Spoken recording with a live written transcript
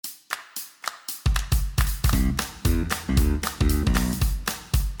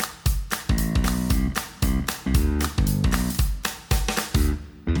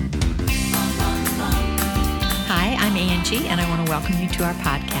Angie, and I want to welcome you to our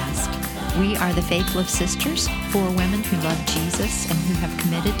podcast. We are the Faith Lift Sisters, 4 women who love Jesus and who have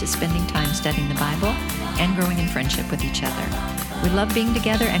committed to spending time studying the Bible and growing in friendship with each other. We love being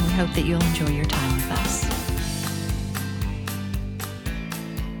together, and we hope that you'll enjoy your time with us.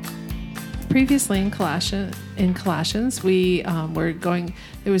 Previously in Colossians, we were going.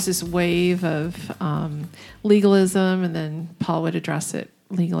 There was this wave of legalism, and then Paul would address it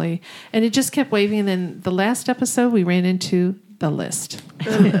legally, and it just kept waving. And then the last episode, we ran into the list,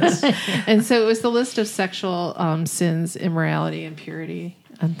 and so it was the list of sexual sins, immorality, impurity,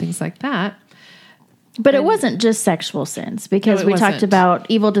 and things like that. But it wasn't just sexual sins, because No, it we wasn't. talked about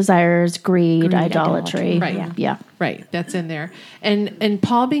evil desires, greed, idolatry. Right. Yeah. Right, that's in there. And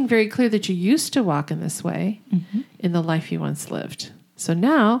Paul being very clear that you used to walk in this way in the life you once lived. So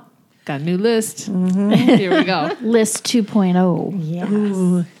now, got a new list. Here we go. List 2.0.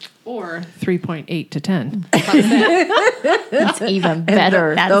 Yes. Or 3.8 to 10. That's even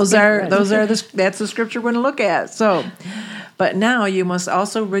better. That's the scripture we're going to look at. So, but now you must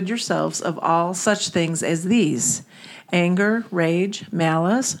also rid yourselves of all such things as these: anger, rage,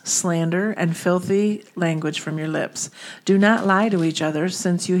 malice, slander, and filthy language from your lips. Do not lie to each other,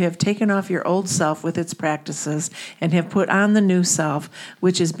 since you have taken off your old self with its practices and have put on the new self,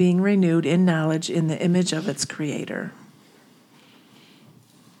 which is being renewed in knowledge in the image of its creator.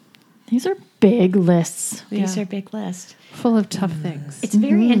 These are big lists. These are big lists. Full of tough things. It's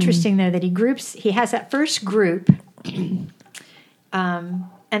very interesting, though, that he has that first group,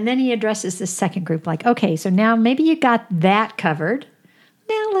 and then he addresses the second group, like, okay, so now maybe you got that covered.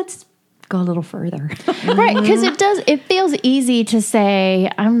 Now let's go a little further. Right, because it feels easy to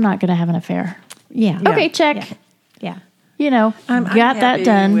say, I'm not going to have an affair. Yeah. Okay, check. Yeah. I'm got that happy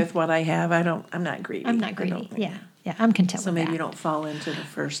done. with what I have. I'm not greedy. I'm not I greedy. don't think. Yeah. Yeah. I'm content So with maybe that. you don't fall into the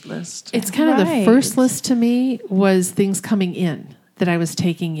first list. It's kind of the Right. first list to me was things coming in that I was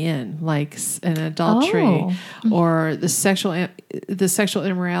taking in, like an adultery or the sexual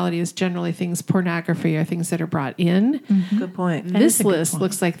immorality is generally things, pornography or things that are brought in. Good point. This list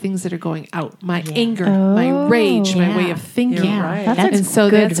looks like things that are going out. My anger, my rage, my way of thinking. You're right. And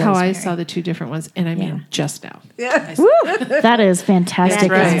so good, that's how I Rosemary. saw the two different ones. And I mean, just now. That is fantastic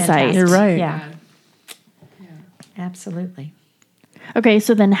That's right. insight. You're right. Yeah. Absolutely. Okay,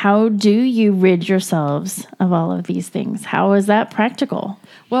 so then how do you rid yourselves of all of these things? How is that practical?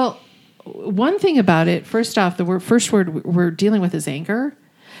 Well, one thing about it, first off, the first word we're dealing with is anger.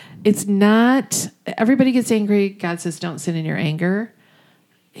 It's not, everybody gets angry. God says, don't sin in your anger.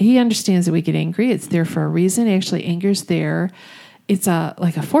 He understands that we get angry. It's there for a reason. Actually, anger's there. It's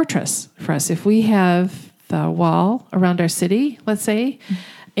like a fortress for us. If we have the wall around our city, let's say,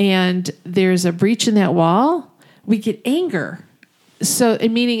 and there's a breach in that wall, we get anger. So,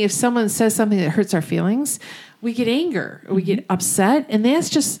 meaning if someone says something that hurts our feelings, we get anger, or we get upset, and it's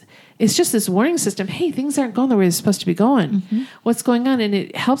just this warning system. Hey, things aren't going the way they're supposed to be going. What's going on? And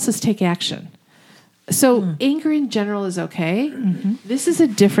it helps us take action. So, anger in general is okay. This is a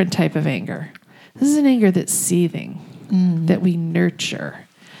different type of anger. This is an anger that's seething, that we nurture,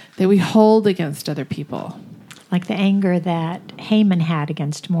 that we hold against other people. Like the anger that Haman had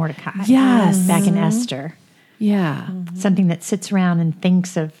against Mordecai. Yes. Back in Esther. Yeah. Something that sits around and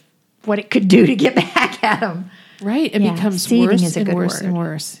thinks of what it could do to get back at him. Right. It Yeah, becomes seething worse is a and good worse and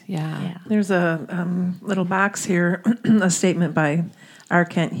word. worse. Yeah. There's a little box here, a statement by R.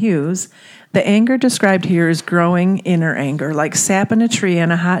 Kent Hughes. The anger described here is growing inner anger, like sap in a tree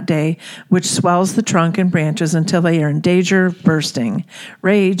on a hot day, which swells the trunk and branches until they are in danger of bursting.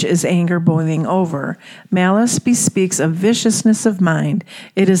 Rage is anger boiling over. Malice bespeaks of viciousness of mind.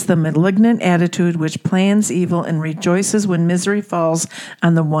 It is the malignant attitude which plans evil and rejoices when misery falls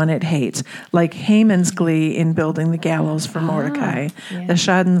on the one it hates, like Haman's glee in building the gallows for Mordecai, the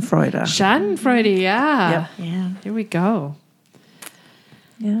Schadenfreude. Schadenfreude, yeah. Yep. Yeah. Here we go.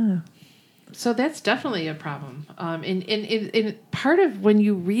 Yeah. So that's definitely a problem. And part of when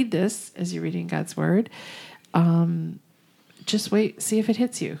you read this, as you're reading God's Word, just wait, see if it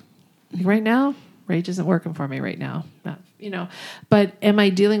hits you. Right now, rage isn't working for me right now. But am I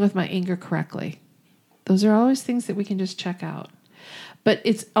dealing with my anger correctly? Those are always things that we can just check out. But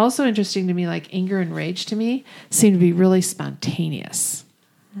it's also interesting to me, like anger and rage to me seem to be really spontaneous.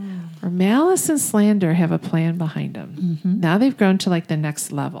 Or malice and slander have a plan behind them. Now they've grown to like the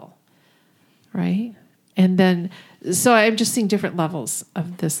next level, right? And then, so I'm just seeing different levels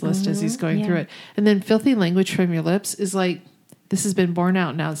of this list as he's going through it. And then filthy language from your lips is like, this has been born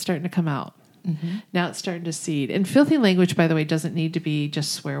out, now it's starting to come out. Now it's starting to seed. And filthy language, by the way, doesn't need to be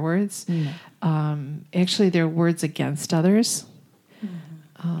just swear words. Actually, they're words against others.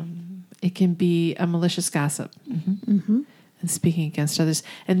 It can be a malicious gossip and speaking against others.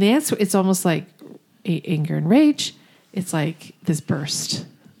 And it's almost like anger and rage. It's like this burst.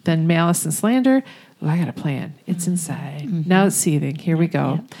 Then malice and slander. Oh, I got a plan. It's inside. Now it's seething. Here we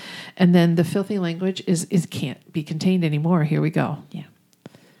go. Yeah. And then the filthy language is can't be contained anymore. Here we go. Yeah.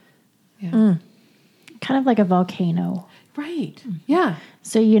 Yeah. Kind of like a volcano. Right. Yeah.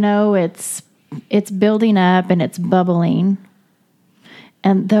 So, it's building up and it's bubbling.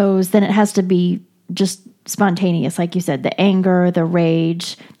 And then it has to be just spontaneous. Like you said, the anger, the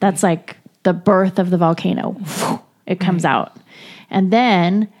rage, that's like the birth of the volcano. It comes out. And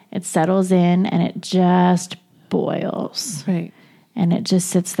then it settles in and it just boils. Right. And it just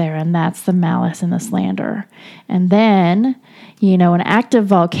sits there, and that's the malice and the slander. And then, an active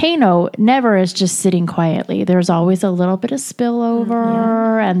volcano never is just sitting quietly. There's always a little bit of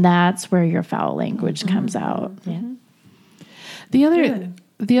spillover, and that's where your foul language comes out. Yeah. The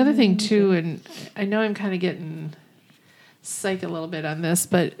other thing too, and I know I'm kind of getting psyched a little bit on this,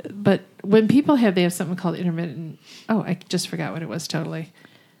 but when people they have something called intermittent. Oh, I just forgot what it was totally.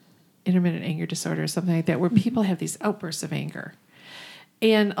 Intermittent anger disorder or something like that, where people have these outbursts of anger.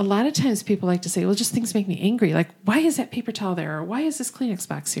 And a lot of times people like to say, well, just things make me angry. Like, why is that paper towel there? Or why is this Kleenex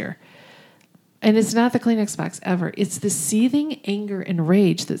box here? And it's not the Kleenex box ever. It's the seething anger and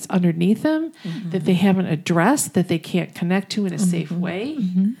rage that's underneath them that they haven't addressed, that they can't connect to in a safe way.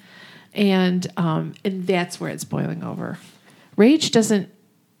 And that's where it's boiling over. Rage doesn't,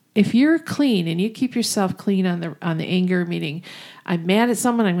 if you're clean and you keep yourself clean on the anger, meaning I'm mad at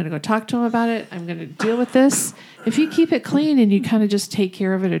someone, I'm going to go talk to them about it, I'm going to deal with this. If you keep it clean and you kind of just take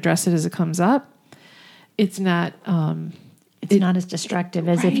care of it, address it as it comes up, it's not... It's not as destructive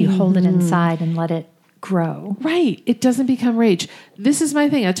as if you hold it inside and let it grow. Right. It doesn't become rage. This is my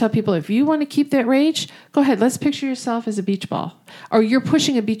thing. I tell people, if you want to keep that rage, go ahead. Let's picture yourself as a beach ball. Or you're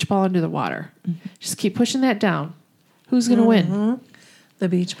pushing a beach ball under the water. Just keep pushing that down. Who's going to win? The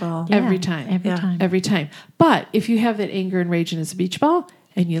beach ball. Yeah, Every time. Every time. Every time. But if you have that anger and rage and it's a beach ball,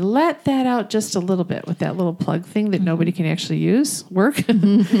 and you let that out just a little bit with that little plug thing that nobody can actually work,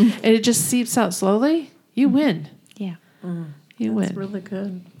 and it just seeps out slowly, you win. Yeah. You That's win. really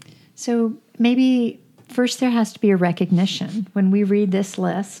good. So maybe first there has to be a recognition. When we read this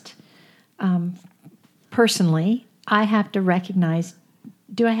list, personally, I have to recognize,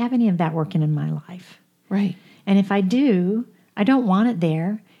 do I have any of that working in my life? Right. And if I do, I don't want it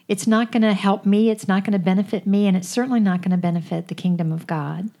there. It's not going to help me. It's not going to benefit me. And it's certainly not going to benefit the kingdom of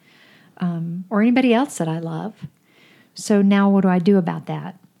God or anybody else that I love. So now what do I do about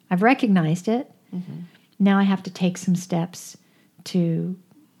that? I've recognized it. Now I have to take some steps to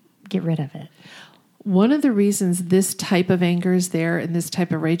get rid of it. One of the reasons this type of anger is there and this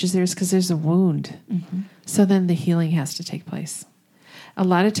type of rage is there is because there's a wound. So then the healing has to take place. A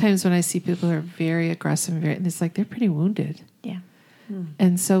lot of times when I see people who are very aggressive, and it's like they're pretty wounded. Yeah.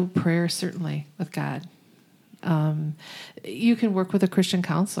 And so prayer, certainly, with God. You can work with a Christian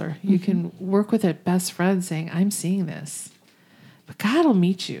counselor. You can work with a best friend saying, I'm seeing this. But God will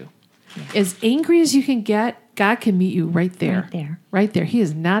meet you. As angry as you can get, God can meet you right there. Right there. Right there. He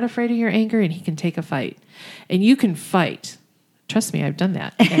is not afraid of your anger, and he can take a fight. And you can fight. Trust me, I've done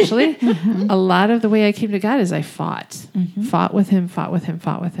that, actually. A lot of the way I came to God is I fought. Fought with him.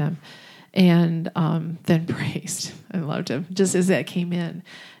 And then praised and loved him, just as that came in.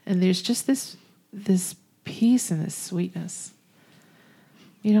 And there's just this peace and this sweetness.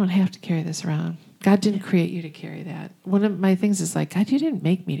 You don't have to carry this around. God didn't create you to carry that. One of my things is like, God, you didn't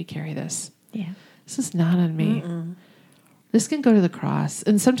make me to carry this. Yeah. This is not on me. This can go to the cross.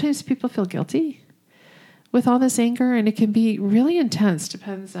 And sometimes people feel guilty with all this anger, and it can be really intense.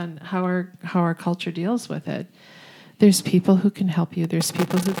 Depends on how our culture deals with it. There's people who can help you. There's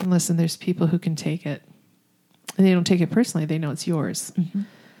people who can listen. There's people who can take it. And they don't take it personally. They know it's yours.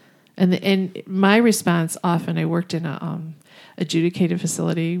 And my response often, I worked in a adjudicated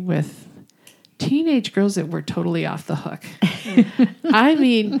facility with teenage girls that were totally off the hook. I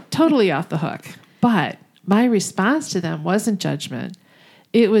mean, totally off the hook. But my response to them wasn't judgment.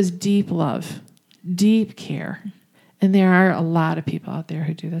 It was deep love, deep care. And there are a lot of people out there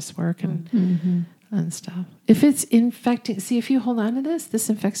who do this work and stuff. If it's infecting, if you hold on to this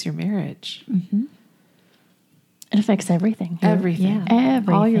infects your marriage. It affects everything. Everything. Yeah.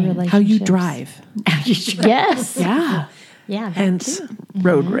 Everything. All your relationships. How you drive. Yes. Yeah. Yeah. that Hence, too.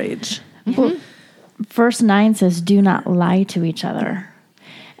 road rage. Well, verse 9 says, do not lie to each other.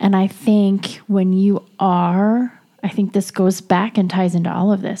 And I think I think this goes back and ties into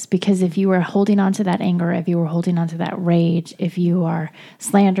all of this, because if you are holding on to that anger, if you are holding on to that rage, if you are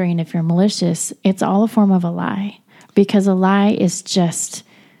slandering, if you're malicious, it's all a form of a lie, because a lie is just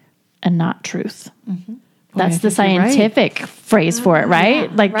and not truth. Boy, That's I the think you're right. scientific phrase for it, right?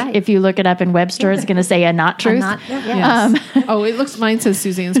 yeah, like right. if you look it up in Webster, it's going to say a not truth. Not, yes. Yes. Oh, it looks. Mine says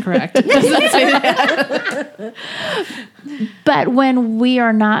Suzanne's correct. It doesn't say that. But when we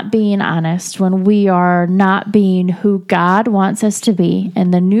are not being honest, when we are not being who God wants us to be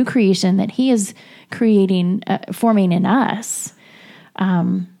and the new creation that He is creating, forming in us,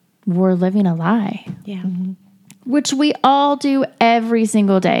 we're living a lie, Yeah. which we all do every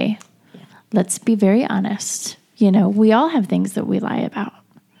single day. Let's be very honest. We all have things that we lie about.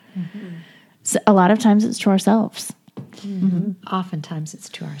 So a lot of times it's to ourselves. Oftentimes it's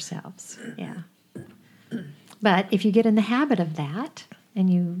to ourselves. Yeah. But if you get in the habit of that and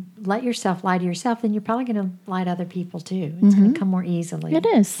you let yourself lie to yourself, then you're probably going to lie to other people too. It's going to come more easily. It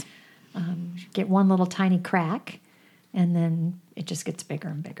is. Get one little tiny crack, and then it just gets bigger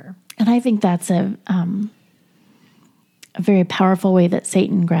and bigger. And I think that's a very powerful way that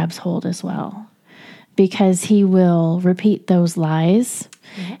Satan grabs hold as well, because he will repeat those lies.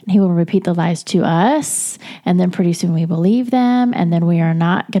 And he will repeat the lies to us, and then pretty soon we believe them, and then we are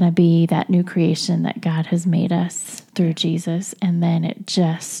not going to be that new creation that God has made us through Jesus, and then it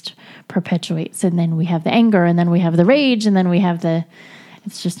just perpetuates, and then we have the anger, and then we have the rage, and then we have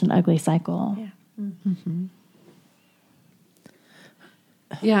it's just an ugly cycle. Yeah.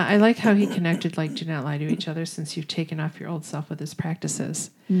 Yeah, I like how he connected, like, do not lie to each other since you've taken off your old self with his practices.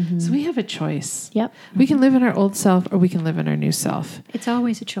 So we have a choice. Yep. We can live in our old self or we can live in our new self. It's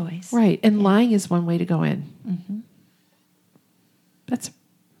always a choice. Right. And lying is one way to go in.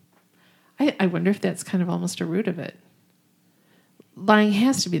 I wonder if that's kind of almost a root of it. Lying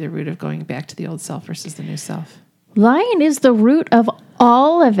has to be the root of going back to the old self versus the new self. Lying is the root of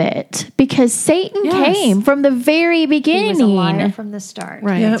all of it, because Satan Yes. came from the very He beginning. was a liar from the start.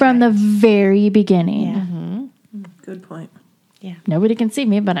 Right. Yep. From the very beginning. Yeah. Good point. Yeah. Nobody can see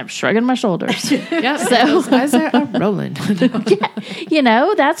me, but I'm shrugging my shoulders. Yeah, so those eyes are rolling.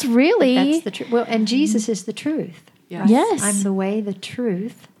 That's really. That's the truth. Well, and Jesus is the truth. Yes. Yes. I'm the way, the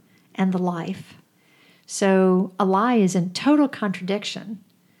truth, and the life. So a lie is in total contradiction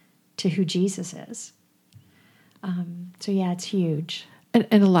to who Jesus is. So yeah, it's huge. And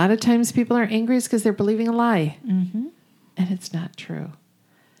a lot of times people are angry because they're believing a lie. And it's not true.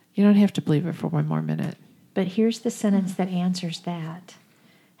 You don't have to believe it for one more minute. But here's the sentence that answers that.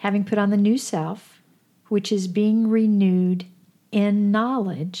 Having put on the new self, which is being renewed in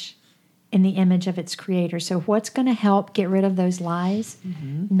knowledge in the image of its creator. So what's going to help get rid of those lies?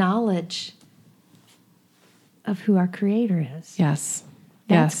 Knowledge of who our creator is. Yes.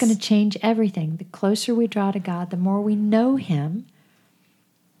 That's going to change everything. The closer we draw to God, the more we know him,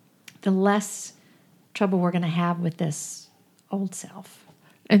 the less trouble we're going to have with this old self.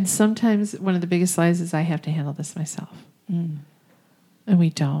 And sometimes one of the biggest lies is I have to handle this myself. And we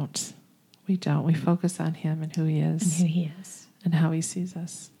don't. We don't. We focus on him and who he is And who he is. and how he sees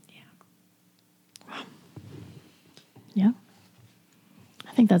us. Yeah.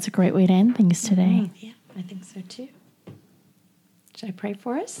 I think that's a great way to end things today. Yeah, I think so too. Should I pray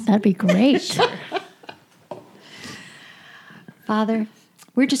for us? That'd be great. Father,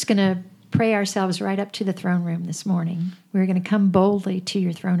 we're just going to pray ourselves right up to the throne room this morning. We're going to come boldly to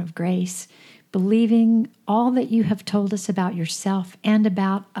your throne of grace, believing all that you have told us about yourself and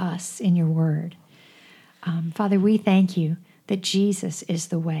about us in your word. Father, we thank you that Jesus is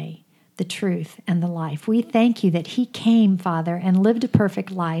the way, the truth, and the life. We thank you that he came, Father, and lived a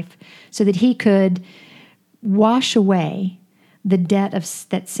perfect life so that he could wash away the debt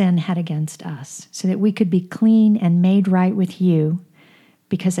that sin had against us, so that we could be clean and made right with you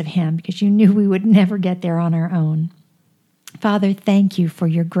because of him, because you knew we would never get there on our own. Father, thank you for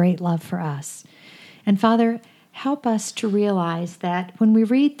your great love for us. And Father, help us to realize that when we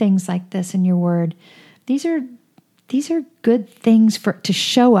read things like this in your word, these are good things to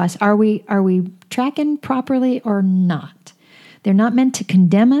show us, are we tracking properly or not? They're not meant to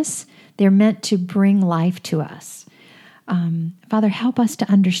condemn us. They're meant to bring life to us. Father, help us to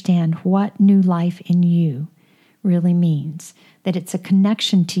understand what new life in you really means, that it's a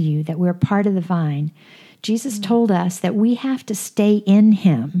connection to you, that we're part of the vine. Jesus told us that we have to stay in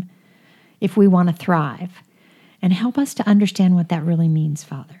him if we want to thrive. And help us to understand what that really means,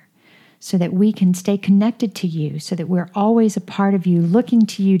 Father, so that we can stay connected to you, so that we're always a part of you, looking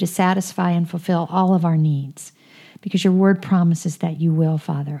to you to satisfy and fulfill all of our needs. Because your word promises that you will,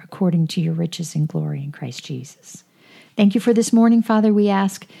 Father, according to your riches and glory in Christ Jesus. Thank you for this morning, Father. We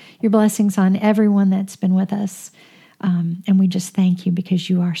ask your blessings on everyone that's been with us. And we just thank you because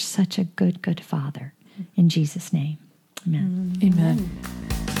you are such a good, good Father. In Jesus' name, amen. Amen.